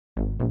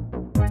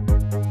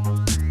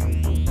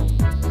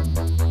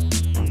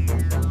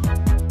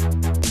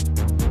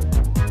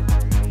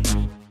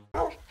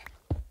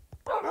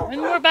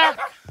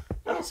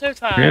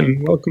survived.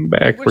 And welcome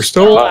back. We're We're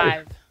still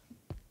alive.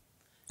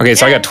 Okay,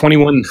 so Yeah.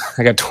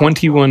 I got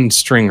 21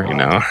 string right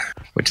now,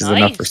 which is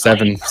enough for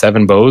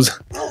seven bows.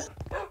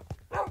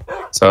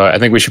 So I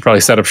think we should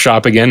probably set up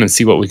shop again and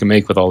see what we can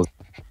make with all this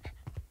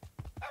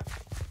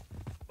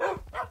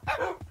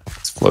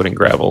floating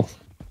gravel.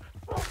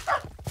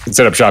 We can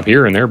set up shop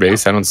here in their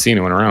base. I don't see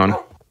anyone around.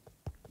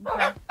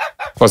 Okay.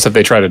 Plus, if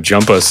they try to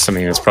jump us, I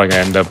mean, it's probably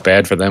going to end up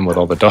bad for them with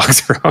all the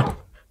dogs around.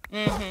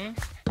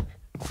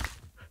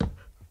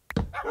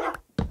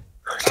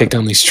 Take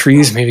down these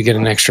trees, maybe get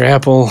an extra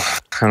apple.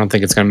 I don't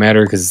think it's going to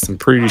matter because I'm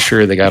pretty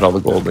sure they got all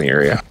the gold in the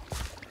area.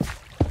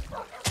 You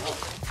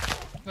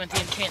want the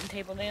enchanting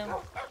table down?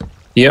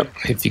 Yep,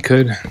 if you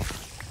could. I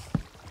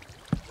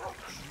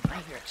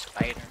hear a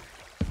spider.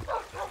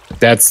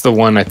 That's the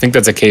one. I think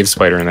that's a cave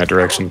spider in that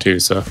direction too,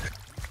 so.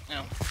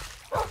 No.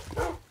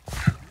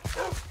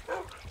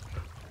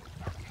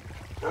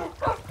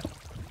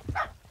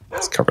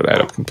 Let's cover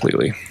that up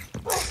completely.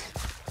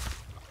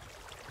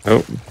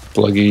 Oh,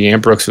 Bluggy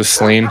Ambrooks was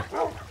slain.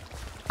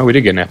 Oh, we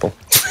did get an apple.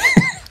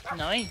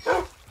 Nice.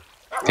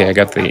 Okay, I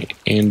got the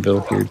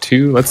anvil here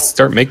too. Let's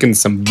start making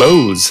some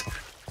bows.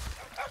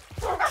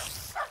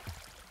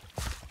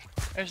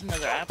 There's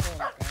another apple.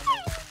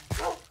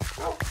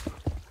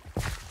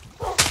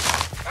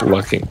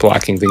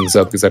 Blocking things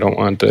up because I don't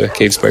want the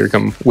cave spider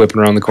come whipping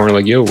around the corner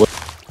like, yo, what?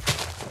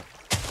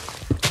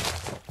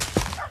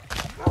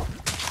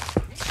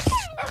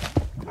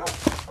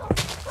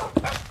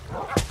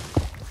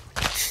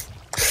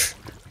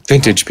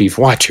 VintageBeef,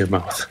 watch your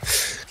mouth.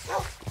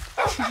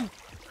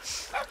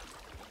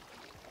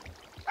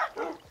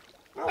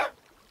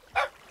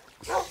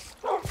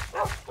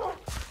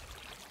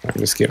 I'm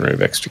just getting rid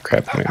of extra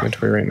crap in my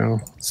inventory right now.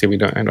 See,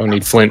 I don't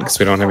need flint because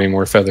we don't have any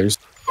more feathers.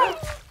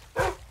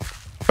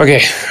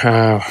 Okay,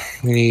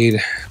 we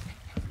need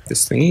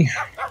this thingy.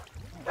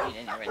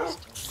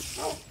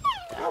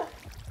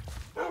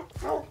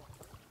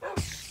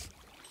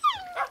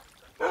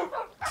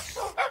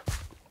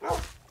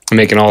 I'm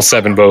making all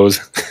 7 bows.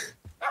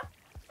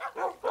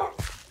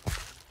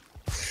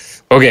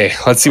 Okay,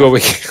 let's see what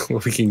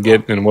we can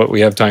get and what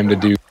we have time to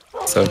do.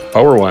 So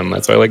power 1,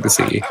 that's what I like to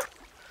see.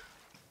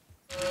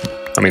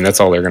 I mean, that's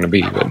all they're going to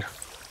be, but.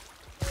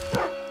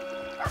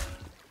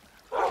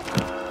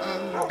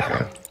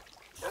 Yeah.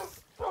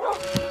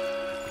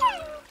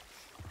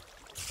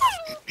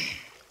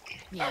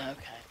 Yeah,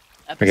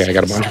 okay. Okay, I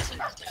got a bunch.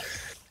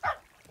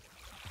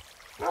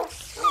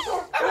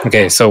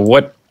 Okay, so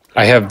what?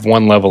 I have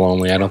 1 level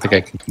only. I don't think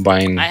I can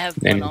combine. I have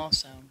one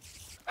also.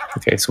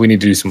 Okay, so we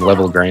need to do some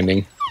level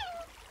grinding.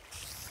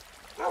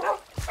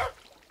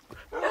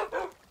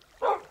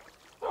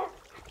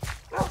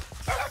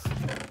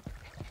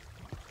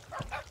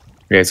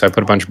 Okay, so I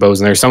put a bunch of bows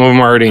in there. Some of them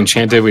are already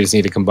enchanted. We just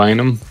need to combine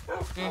them.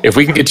 If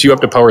we can get you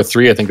up to power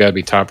 3, I think that would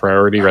be top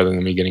priority rather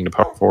than me getting to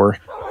power 4.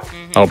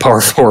 Oh,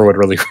 power 4 would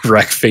really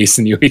wreck face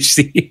in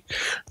UHC.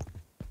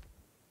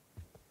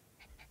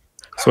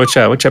 So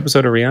which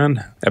episode are we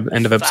on?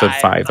 End of episode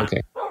 5.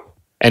 Okay.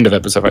 End of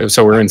episode 5.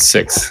 So we're in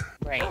 6.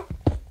 Right.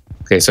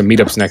 Okay, so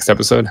meetup's next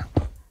episode.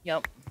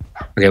 Yep.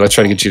 Okay, let's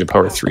try to get you to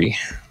power 3.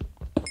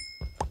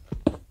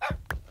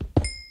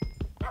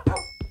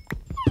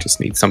 Just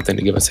need something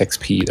to give us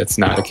XP that's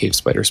not a cave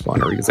spider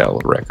spawner because that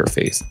will wreck our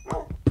face.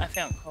 I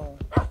found coal.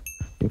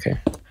 Okay.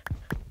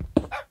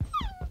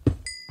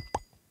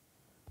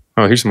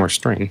 Oh, here's some more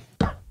string.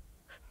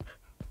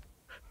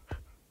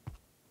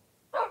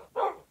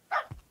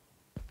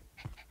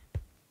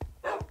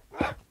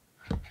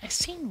 I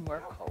seen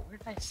more coal. Where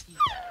did I see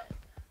that?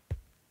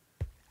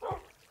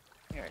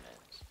 Here it is.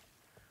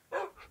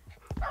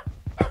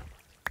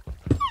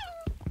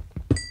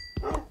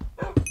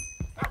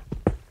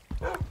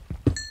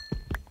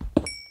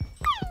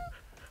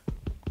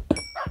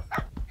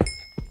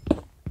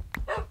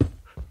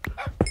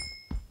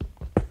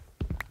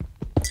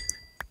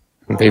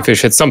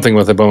 Bayfish hit something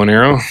with a bow and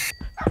arrow.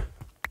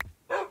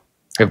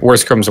 If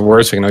worse comes to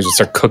worse, we can always just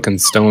start cooking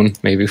stone.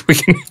 Maybe we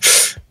can.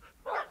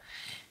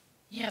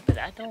 Yeah, but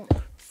I don't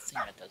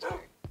think it does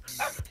very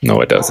good. No,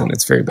 it doesn't.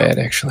 It's very bad,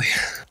 actually.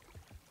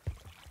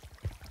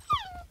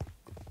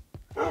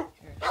 Here's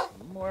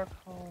some more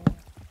coal.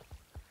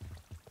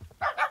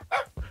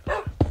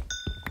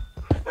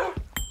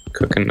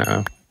 Cooking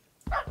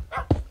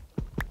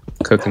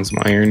some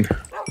iron.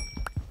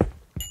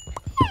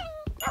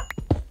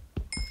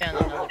 Found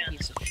another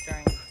piece of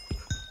string.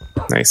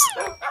 Nice.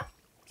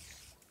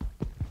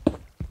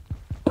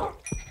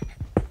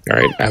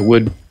 Alright, I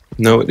would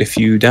note if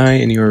you die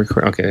and you are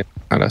recording. Okay,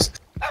 not us.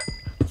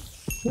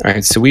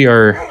 Alright, so we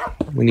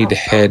need to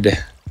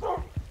head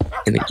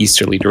in the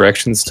easterly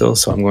direction still,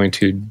 so I'm going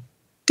to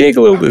dig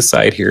a little to the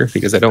side here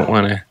because I don't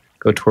want to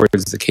go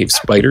towards the cave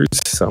spiders,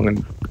 so I'm going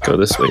to go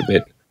this way a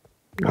bit.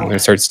 I'm going to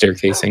start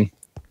staircasing.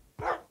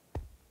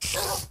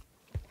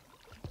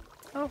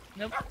 Oh,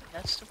 nope,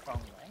 that's the wrong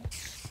way.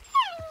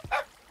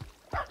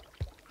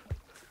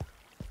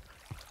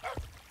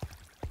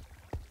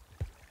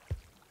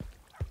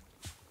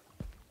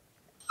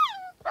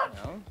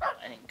 No,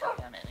 I didn't go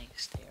down any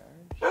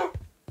stairs.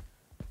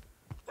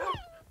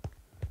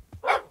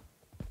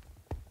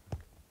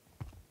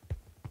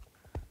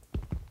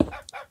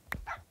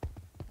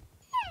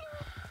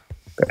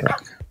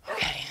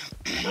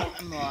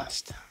 I'm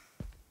lost.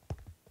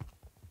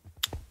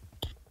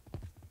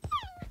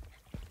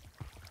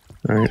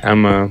 All right,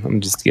 I'm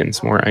just getting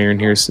some more iron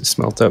here to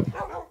smelt up.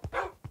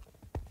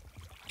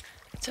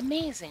 It's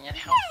amazing at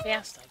how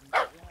fast I can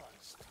get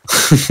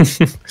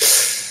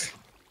lost.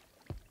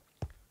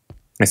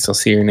 I still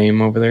see your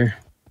name over there.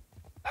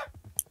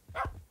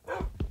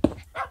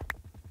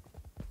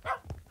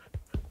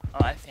 Oh,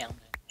 I found it.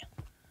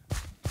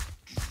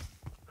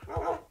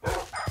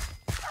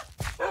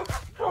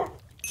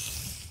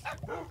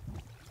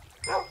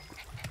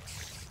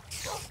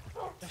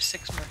 There's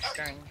 6 more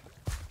string.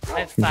 I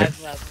have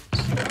 5 levels.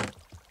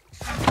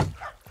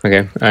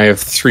 Okay, I have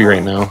 3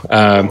 right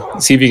now.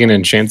 See if you can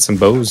enchant some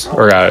bows,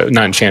 or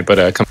not enchant,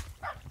 but come,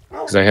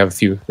 because I have a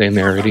few in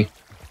there already.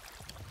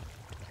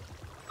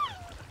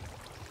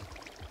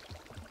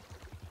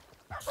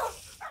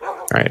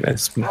 All right,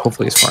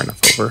 hopefully it's far enough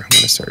over. I'm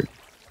gonna start.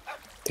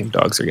 Damn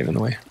dogs are getting in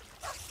the way.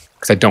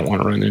 Because I don't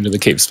want to run into the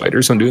cave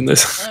spiders when doing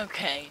this.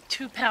 Okay,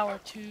 2 power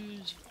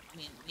 2s.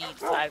 We need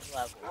 5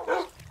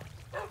 levels.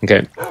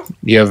 Okay,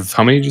 you have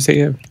how many did you say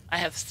you have? I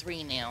have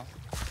 3 now.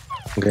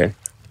 Okay.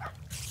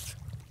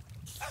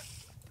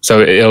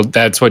 So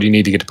that's what you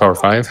need to get to power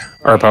 5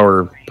 or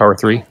power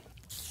 3.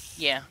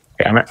 Yeah.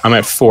 Okay, I'm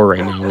at 4 right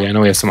now. I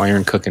know we have some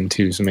iron cooking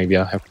too, so maybe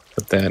I'll have to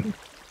put that.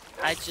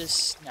 I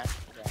just snapped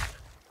it up.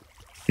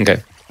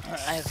 Okay.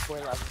 I have 4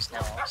 levels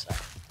now also.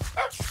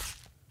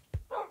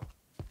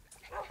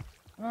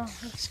 Well,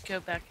 let's go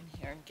back in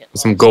here and get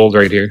Some gold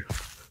right here.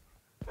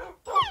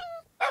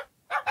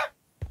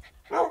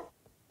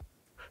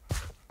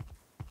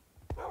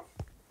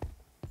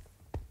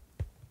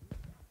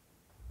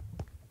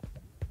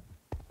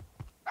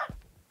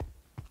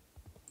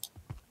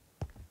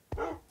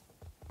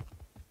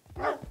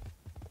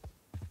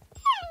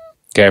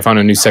 Okay, I found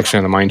a new section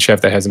of the mine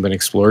shaft that hasn't been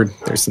explored.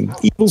 There's some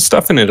evil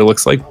stuff in it, it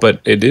looks like,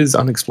 but it is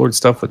unexplored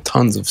stuff with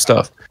tons of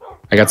stuff.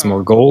 I got some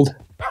more gold.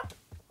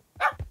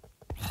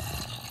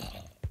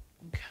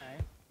 Okay.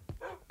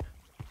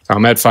 So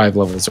I'm at 5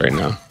 levels right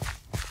now.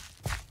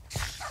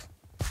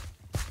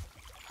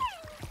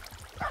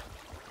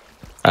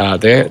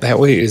 That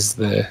way is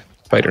the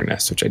spider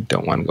nest, which I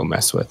don't want to go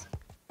mess with.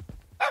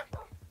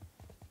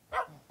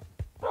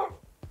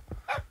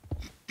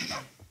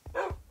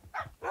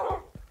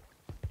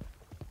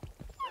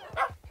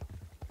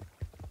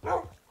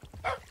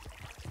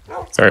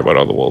 Sorry about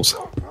all the wolves.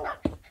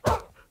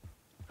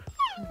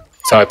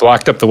 So I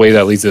blocked up the way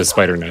that leads to the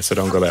spider nest, so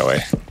don't go that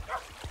way.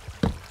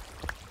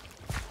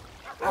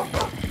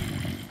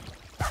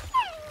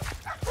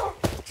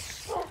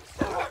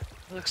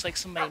 It looks like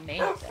somebody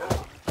made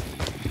that.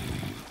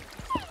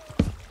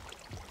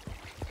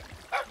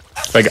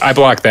 Like I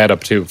blocked that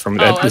up too. From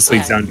that, Oh, this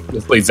leads down.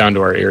 This leads down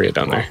to our area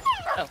down there.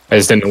 Oh. I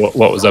just didn't know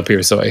what was up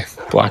here, so I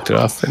blocked it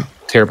off. And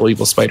terrible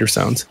evil spider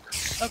sounds.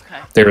 Okay.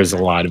 There is a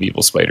lot of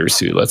evil spiders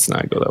too. Let's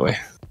not go that way.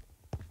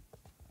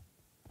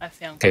 I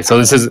found. Okay, so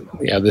this is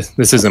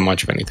this isn't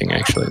much of anything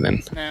actually.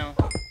 Then No.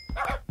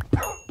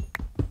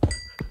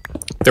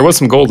 there was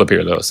some gold up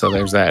here though, so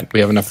there's that. We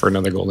have enough for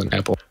another golden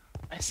apple.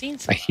 I seen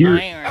some hear-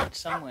 iron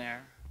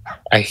somewhere.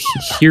 I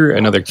hear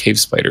another cave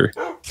spider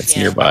that's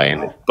Yeah. nearby,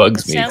 and it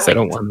bugs me Sounds because I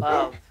don't like it's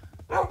want.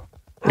 above.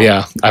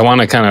 Yeah, I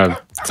want to kind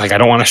of like I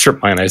don't want to strip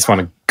mine. I just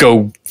want to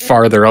go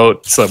farther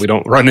out so that we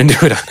don't run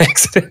into it on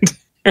accident.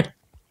 Did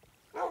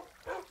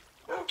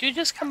you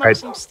just come up Right.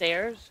 some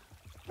stairs?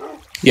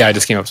 Yeah, I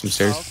just came up some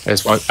stairs.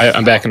 Oh, okay.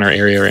 I'm back in our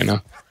area right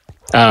now.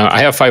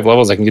 I have 5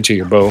 levels. I can get you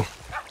your bow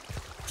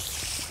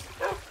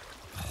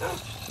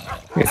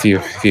if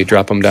you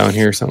drop them down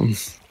here or something.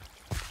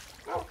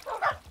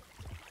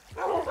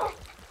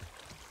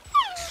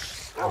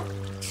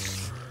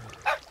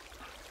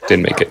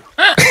 Didn't make it.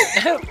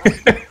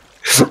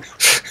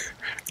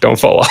 Don't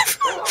fall off.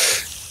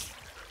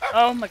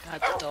 Oh my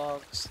god, the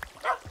dogs.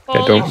 Yeah,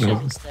 Holy don't- shit,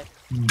 stick.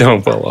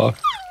 Don't fall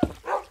off.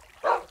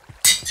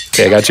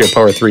 Okay, I got you a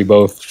power 3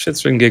 both.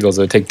 Shits and giggles.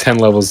 It'd take 10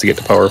 levels to get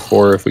to power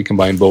 4 if we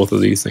combine both of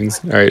these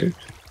things. Alright.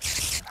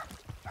 If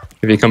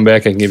you come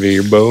back, I can give you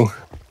your bow.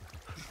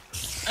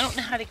 I don't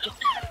know how to get that.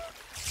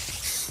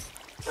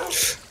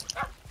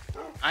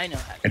 I know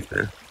how to get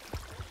that.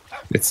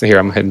 It's here.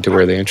 I'm heading to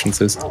where the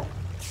entrance is.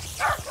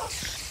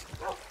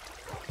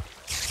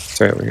 It's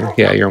right over here.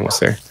 Yeah, you're almost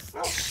there.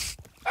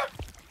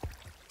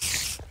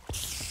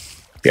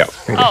 Yeah.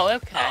 Right there. Oh,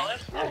 okay.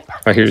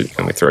 Oh, here.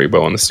 Let me throw your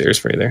bow on the stairs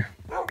for you there.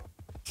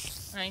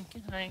 Thank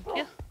you, thank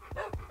you.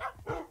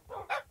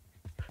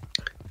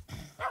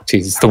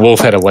 Jesus, the wolf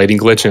had a lighting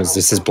glitch, and it was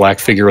just this black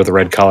figure with a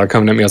red collar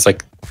coming at me. I was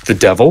like, the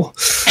devil?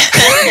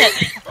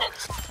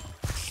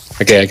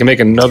 Okay, I can make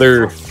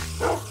another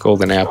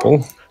golden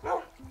apple,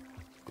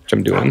 which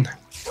I'm doing.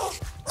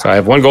 So I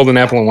have 1 golden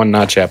apple and 1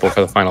 notch apple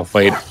for the final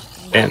fight,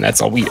 and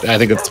that's all I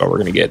think that's all we're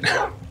gonna get.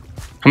 How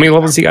many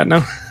levels you got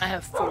now? I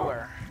have 4.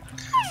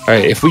 All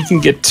right, if we can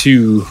get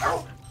to,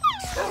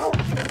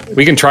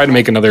 we can try to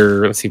make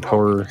another. Let's see,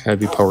 power. That'd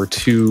be power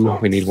 2.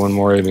 We need 1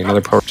 more. That'd be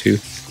another power 2.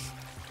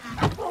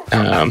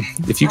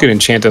 If you could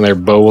enchant another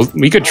bow,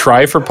 we could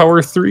try for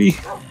power 3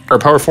 or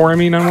power 4. I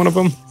mean, on one of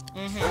them.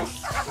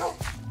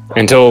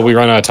 Until we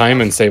run out of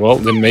time and say, well,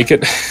 didn't make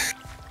it.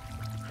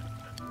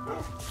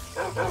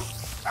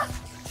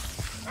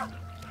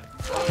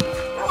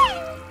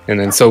 And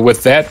then, so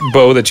with that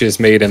bow that you just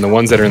made and the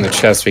ones that are in the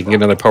chest, we can get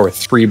another power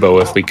 3 bow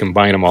if we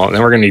combine them all. And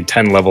then we're going to need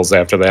 10 levels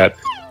after that.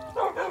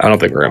 I don't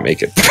think we're going to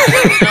make it.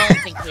 I don't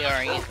think we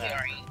are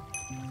either.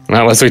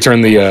 Not unless we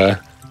turn the,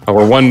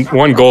 we're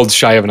one gold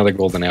shy of another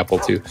golden apple,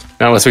 too.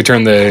 Not unless we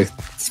turn the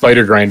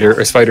spider grinder,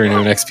 or spider into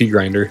an XP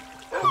grinder,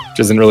 which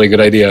isn't really a good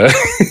idea.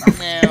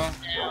 No.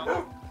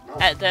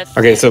 That's,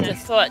 okay, so the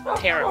thought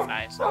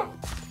terrifies me.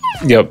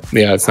 Yep,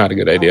 yeah, it's not a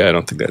good idea. I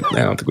don't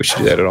think we should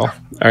do that at all.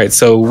 Alright,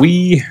 so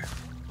we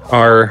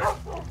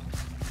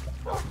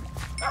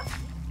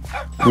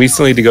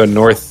still need to go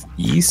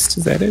northeast,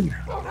 is that it?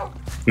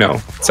 No,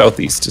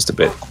 southeast just a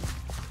bit.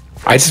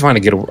 I just want to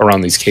get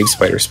around these cave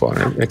spider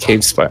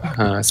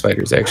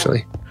spiders,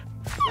 actually.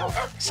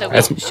 So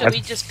should we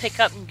just pick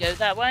up and go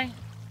that way?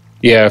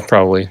 Yeah,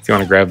 probably. If you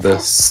want to grab the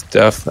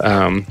stuff.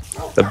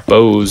 The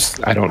bows,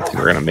 I don't think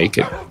we're going to make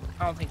it.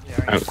 I don't think we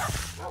are.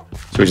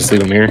 Should we just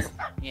leave them here?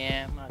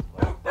 Yeah, might as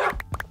well.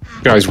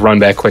 You can always run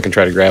back quick and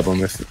try to grab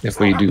them if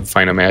we do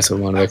find a massive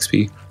amount of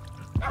XP.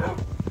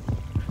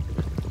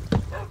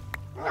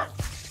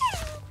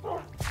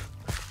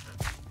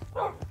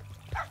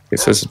 Okay,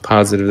 so this is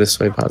positive this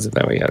way, positive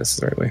that way. Yeah, this is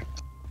the right way.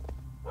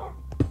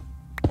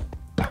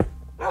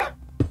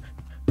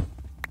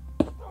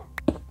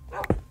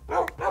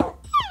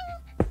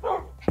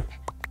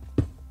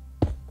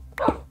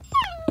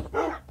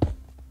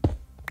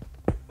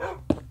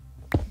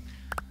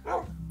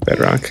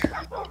 Bedrock.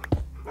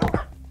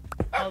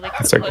 Oh, they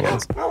That's our could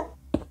goals.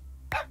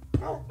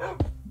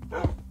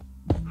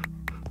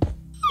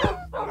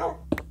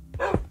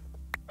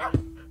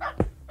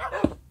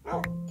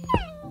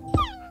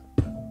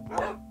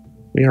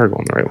 We are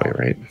going the right way,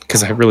 right?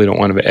 Because I really don't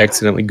want to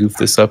accidentally goof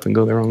this up and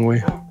go the wrong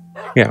way.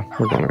 Yeah,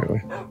 we're going the right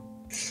way.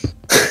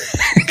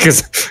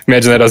 Because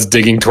imagine that us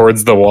digging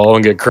towards the wall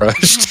and get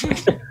crushed.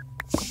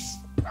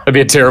 That'd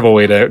be a terrible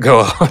way to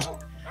go out.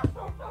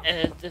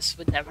 This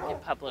would never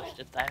get published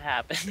if that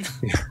happened.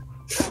 Yeah.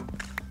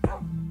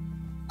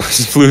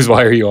 Flouz,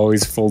 why are you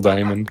always full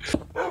diamond?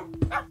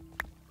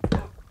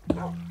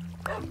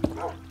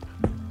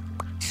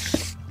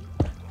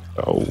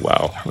 Oh,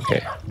 wow.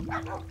 Okay.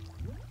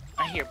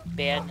 I hear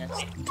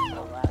badness to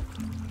the left.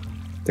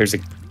 There's a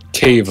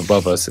cave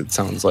above us, it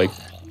sounds like.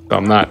 So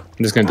I'm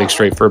just going to dig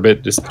straight for a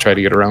bit, just to try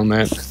to get around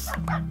that.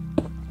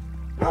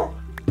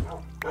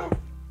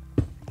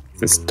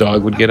 This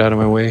dog would get out of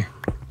my way.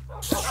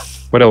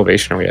 What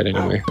elevation are we at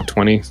anyway?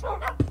 20?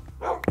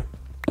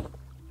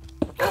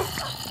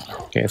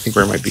 Okay, I think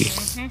where it might be.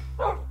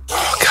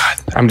 Oh, God.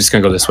 I'm just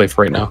going to go this way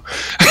for right now.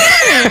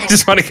 I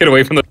just want to get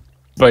away from the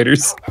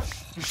spiders.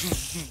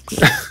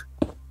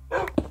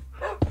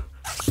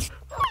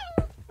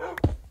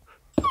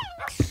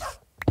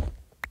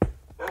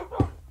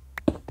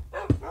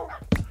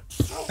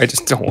 I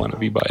just don't want to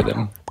be by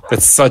them.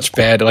 That's such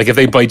bad. Like, if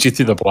they bite you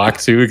through the block,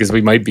 too, because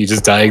we might be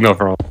just diagonal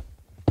from...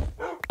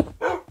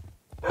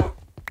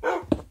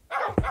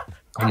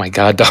 Oh my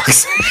God,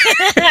 dogs.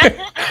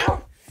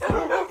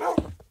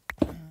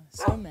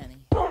 So many.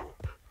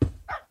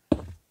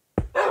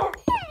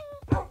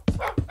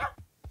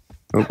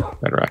 Oh,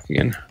 bedrock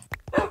again.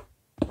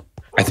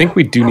 I think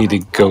we do need to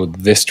go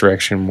this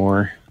direction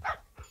more.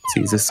 Let's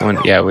see, is this the one?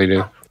 Yeah, we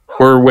do.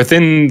 We're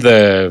within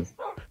the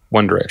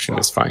one direction,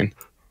 is fine.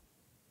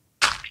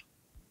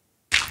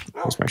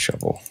 Where's my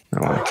shovel? I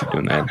don't want to keep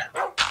doing that.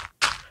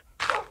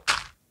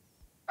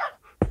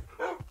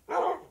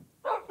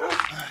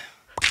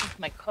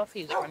 My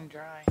coffee is run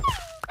dry.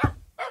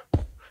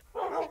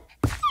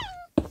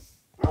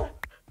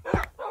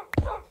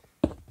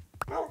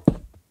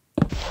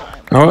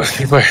 Oh,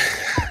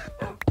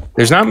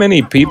 there's not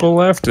many people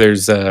left.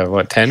 There's,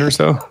 what, 10 or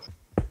so?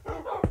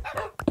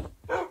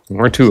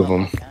 We're 2 of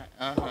them.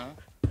 Uh-huh.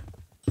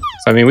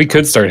 So, I mean, we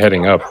could start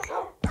heading up.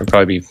 It'd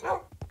probably be... I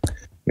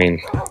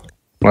mean,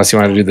 unless you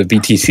want to do the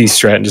BTC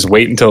strat and just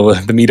wait until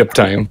the meetup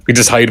time. We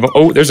just hide...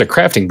 Oh, there's a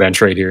crafting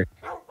bench right here.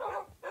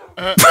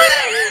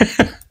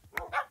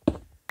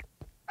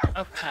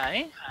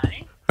 Okay.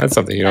 That's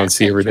something you don't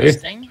see every day.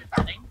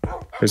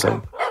 There's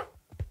a...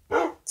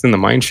 It's in the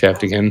mine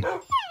shaft again.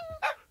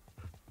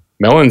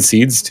 Melon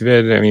seeds, too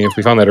bad. I mean, if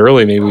we found that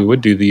early, maybe we would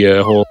do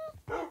the whole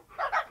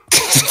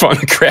fun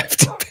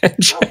crafting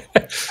bench.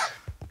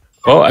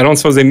 Well, I don't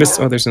suppose they missed...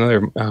 Oh, there's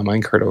another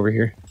minecart over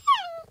here.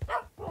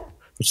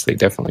 Which they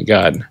definitely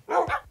got.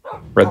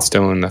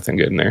 Redstone, nothing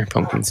good in there.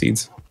 Pumpkin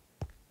seeds.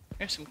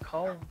 There's some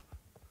coal.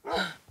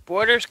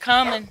 Border's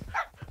coming.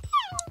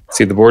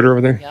 See the border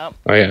over there? Yep.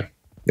 Oh, yeah.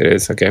 It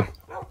is. Okay.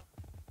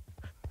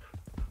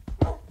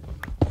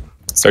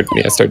 Start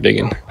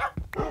digging.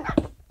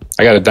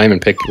 I got a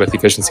diamond pick with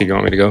efficiency. You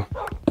want me to go?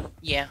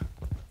 Yeah.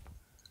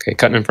 Okay,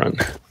 cutting in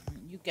front.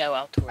 You go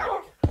out to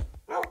work.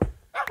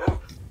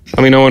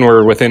 Let me know when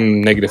we're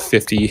within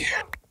 -50.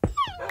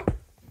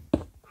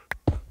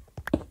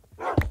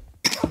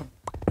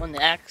 On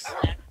the X.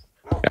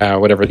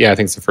 Whatever. Yeah, I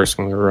think it's the first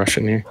one we were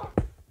rushing here.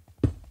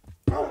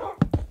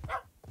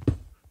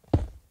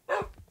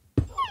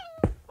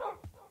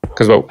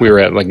 Because what we were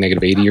at like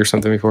 -80 or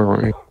something before,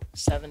 weren't we?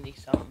 70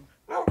 something.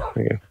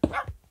 Okay.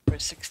 We're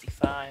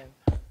 65.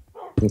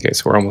 Okay,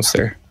 so we're almost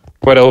there.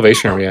 What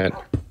elevation are we at?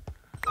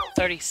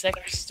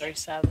 36,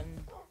 37.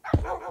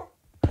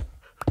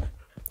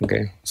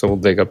 Okay, so we'll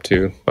dig up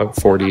to about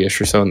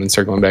 40-ish or so and then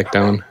start going back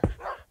down.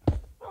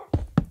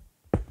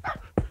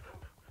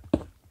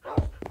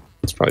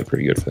 It's probably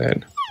pretty good for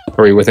that.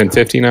 Are we within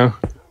 50 now?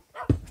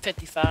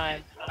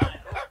 55.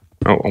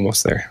 Oh,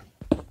 almost there.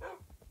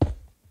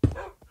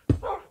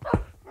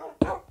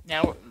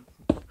 Now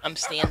I'm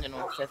standing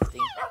on 50.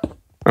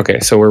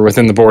 Okay, so we're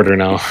within the border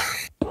now.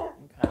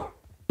 Okay.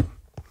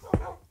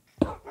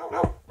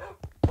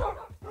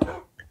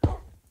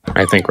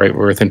 I think, right?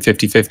 We're within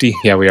 50-50?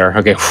 Yeah, we are.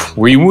 Okay,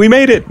 we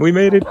made it! We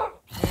made it!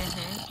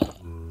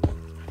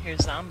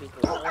 Here's zombie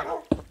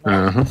door.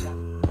 Uh-huh.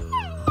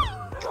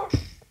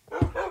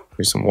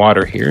 There's some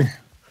water here.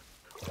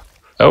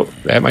 Oh,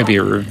 that might be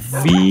a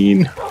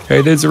ravine.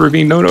 It is a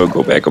ravine. No, no,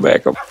 go back, go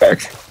back, go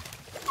back.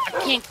 I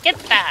can't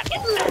get back.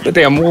 The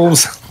damn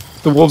wolves.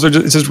 The wolves are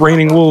just, it's just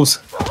raining wolves.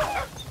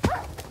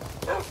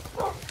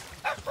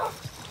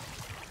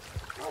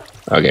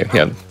 Okay,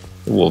 yeah,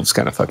 the wolves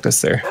kind of fucked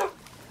us there.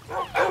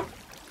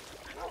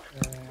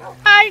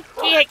 I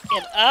can't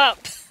get up.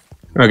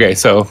 Okay,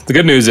 so the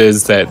good news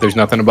is that there's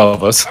nothing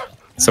above us,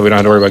 so we don't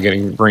have to worry about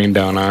getting rained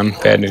down on.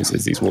 Bad news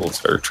is these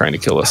wolves are trying to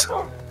kill us.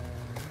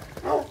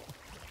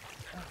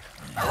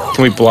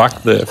 Can we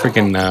block the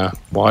freaking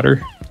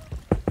water?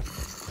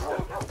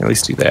 At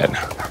least do that.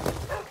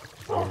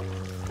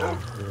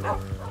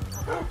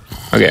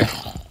 Okay.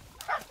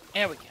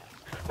 There we go.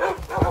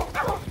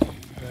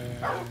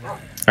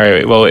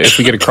 Alright, well, if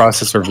we get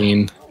across this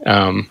ravine,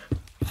 do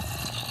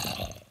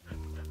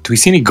we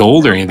see any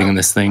gold or anything in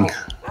this thing?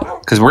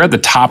 Because we're at the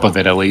top of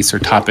it, at least, or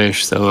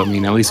top-ish, so, I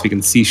mean, at least we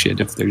can see shit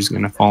if there's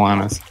going to fall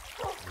on us.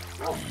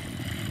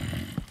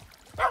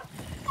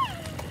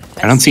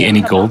 I don't see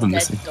any gold in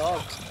this thing.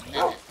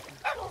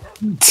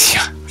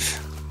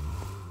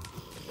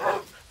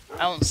 I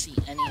don't see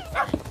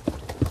anything.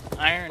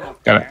 Iron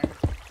up Got there.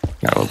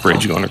 Got a little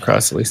bridge going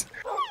across, at least.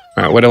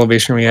 Alright, what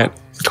elevation are we at?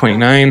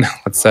 29.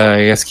 Let's,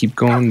 I guess, keep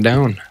going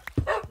down.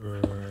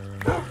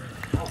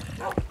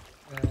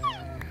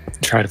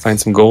 Try to find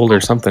some gold or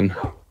something.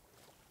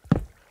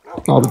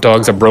 All the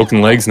dogs have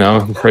broken legs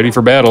now, ready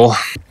for battle.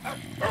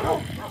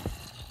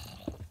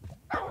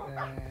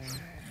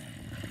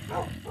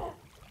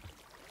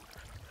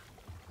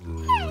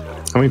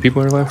 How many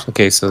people are left?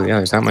 Okay, so yeah,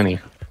 there's not many.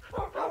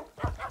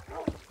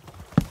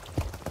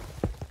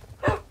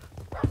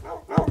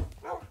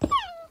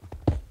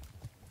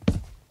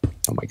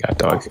 Oh my god,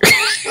 dog.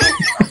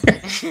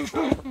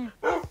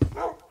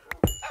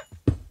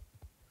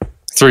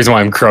 That's the reason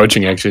why I'm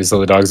crouching, actually, so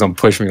the dogs don't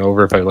push me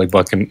over if I like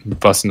bust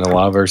into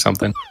lava or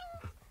something.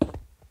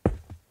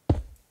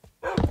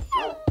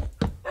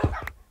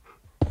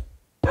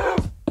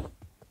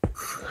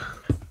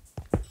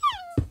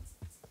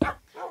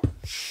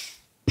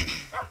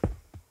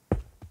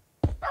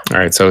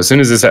 Alright, so as soon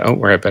as this... Oh,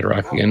 we're at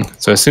bedrock again.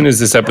 So as soon as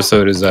this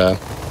episode is...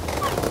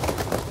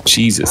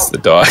 Jesus, the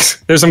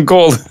dogs. There's some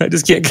gold. I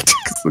just can't get to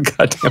the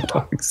goddamn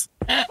dogs.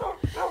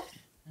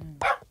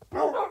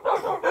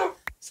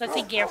 So I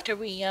think after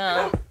we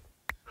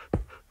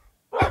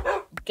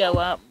go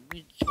up,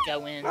 we should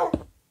go in.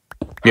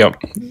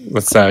 Yep.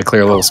 Let's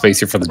clear a little space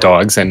here for the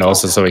dogs, and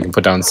also so we can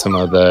put down some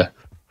of the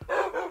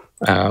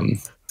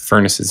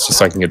furnaces, just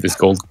so I can get this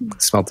gold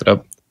smelted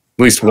up.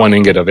 At least one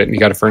ingot of it. You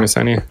got a furnace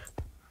on you?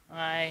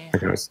 I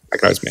can always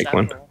make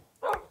one.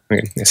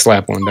 Okay, yeah,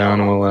 slap one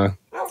down, and we'll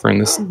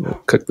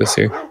cook this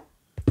here.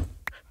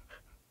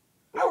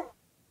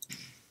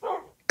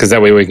 Because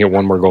that way we can get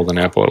one more golden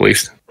apple at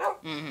least.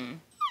 Mm-hmm.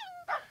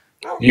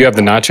 You have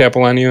the notch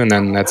apple on you, and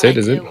then that's it,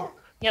 is it?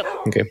 Yep.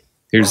 Okay.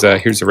 Here's a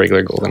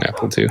regular golden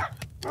apple too.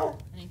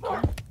 Thank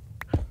you.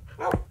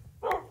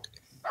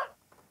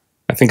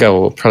 I think I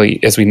will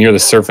probably, as we near the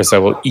surface, I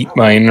will eat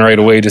mine right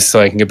away just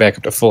so I can get back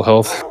up to full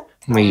health.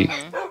 Let me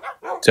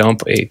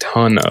dump a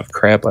ton of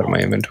crap out of my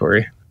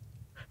inventory.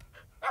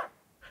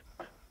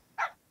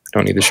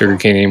 Don't need the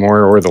sugarcane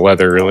anymore, or the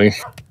leather, really.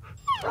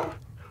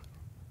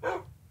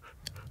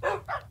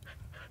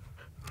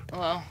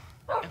 Well,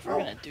 if we're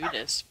gonna do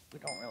this, we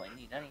don't really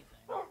need anything.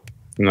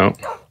 No.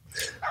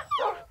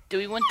 Do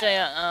we want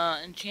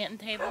the enchanting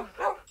table?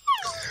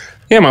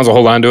 Yeah, might as well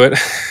hold on to it.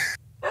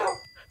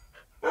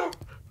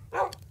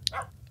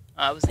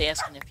 I was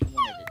asking if you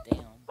wanted it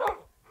down.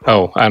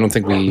 Oh, I don't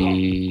think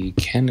we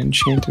can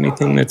enchant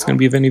anything that's going to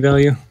be of any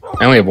value.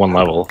 I only have one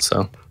level,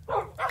 so...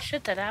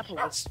 Shit, that apple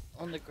was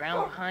on the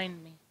ground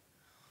behind me.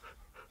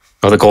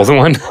 Oh, the golden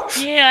one?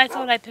 Yeah, I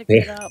thought I picked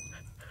it up.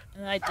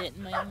 And I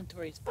didn't. My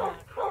inventory's back.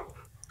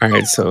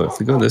 Alright, so if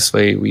we go this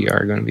way, we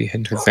are going to be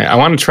heading towards the... I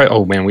want to try...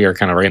 Oh, man, we are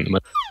kind of right in the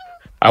middle.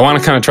 I want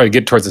to kind of try to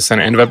get towards the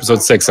center end of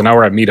episode 6, so now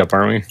we're at meetup,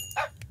 aren't we?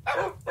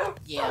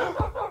 Yeah.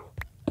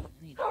 I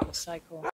need to cycle.